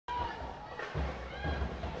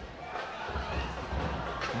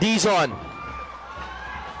Dizon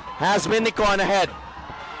has Minicon ahead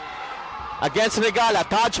against Regala.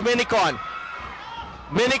 Taj Minicon.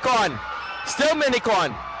 Minicon. Still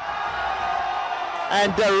Minicon.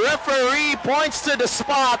 And the referee points to the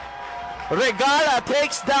spot. Regala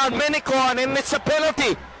takes down Minicon, and it's a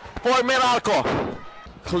penalty for Meralco.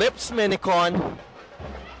 Clips Minicon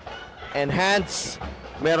and hands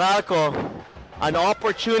Meralco an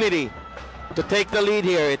opportunity to take the lead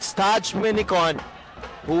here. It's Taj Minicon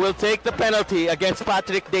who will take the penalty against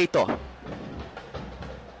Patrick Dato.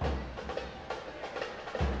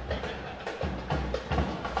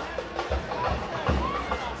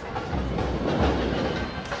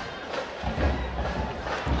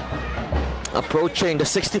 Approaching the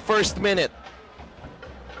 61st minute.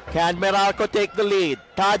 Can Meralco take the lead?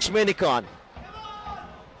 Taj Minicon.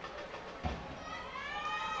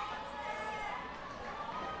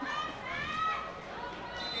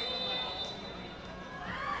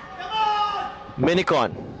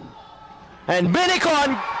 Minicon. And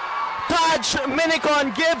Minicon, Taj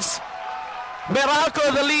Minicon gives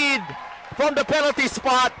Meralco the lead from the penalty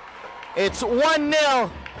spot. It's 1-0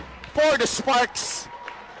 for the Sparks.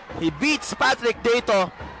 He beats Patrick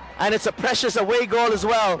Dato, and it's a precious away goal as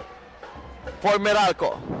well for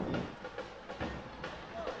Meralco.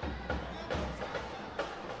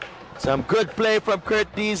 Some good play from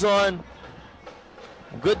Kurt Dizon.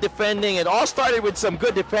 Good defending. It all started with some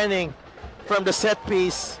good defending from the set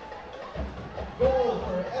piece. Goal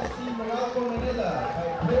for SC Meralco Manila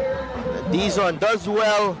by player number 12. Dizon does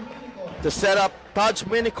well to set up Taj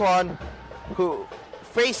Minicon, who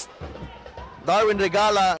faced Darwin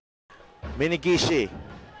Regala. Minigishi.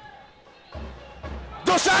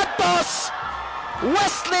 Dos Santos!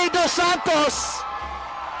 Wesley Dos Santos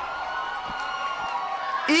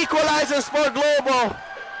equalizes for Globo.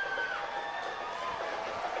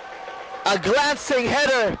 A glancing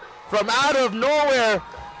header from out of nowhere.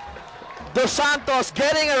 Dos Santos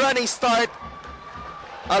getting a running start.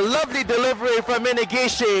 A lovely delivery from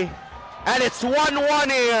Minigishi. And it's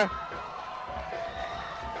 1-1 here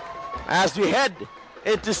as we head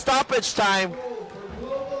into stoppage time.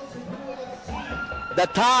 The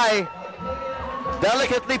tie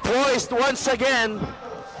delicately poised once again,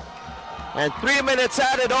 and 3 minutes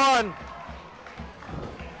added on.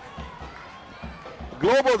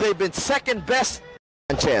 Global, they've been second best.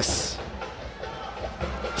 Sanchez.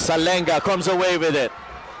 Salenga comes away with it.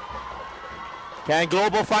 Can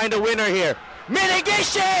Global find a winner here?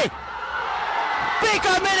 Minigishi!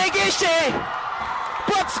 Pika Minigishi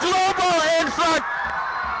puts Global in front.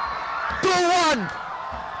 2-1.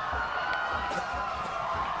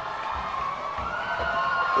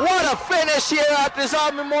 What a finish here at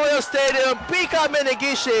Rizal Memorial Stadium. Pika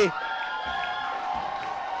Minigishi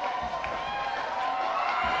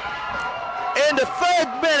in the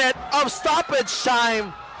 3rd minute of stoppage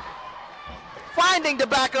time, finding the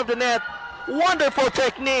back of the net. Wonderful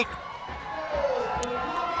technique.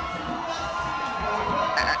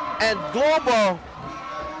 And Global,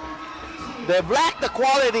 they've lacked the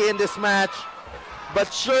quality in this match,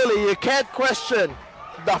 but surely you can't question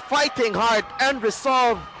the fighting heart and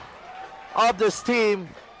resolve of this team.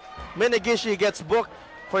 Minigishi gets booked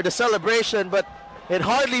for the celebration, but it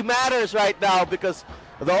hardly matters right now because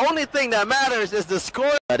the only thing that matters is the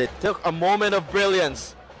score. But it took a moment of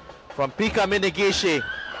brilliance from Pika Minigishi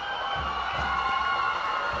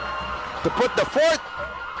to put the 4th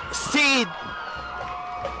seed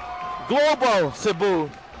Global Cebu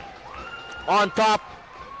on top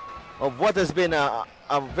of what has been a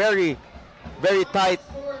very, very tight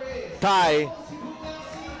tie.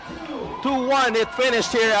 2-1 it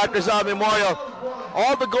finished here at Rizal Memorial.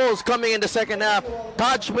 All the goals coming in the second half.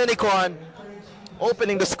 Taj Minicon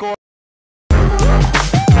opening the score.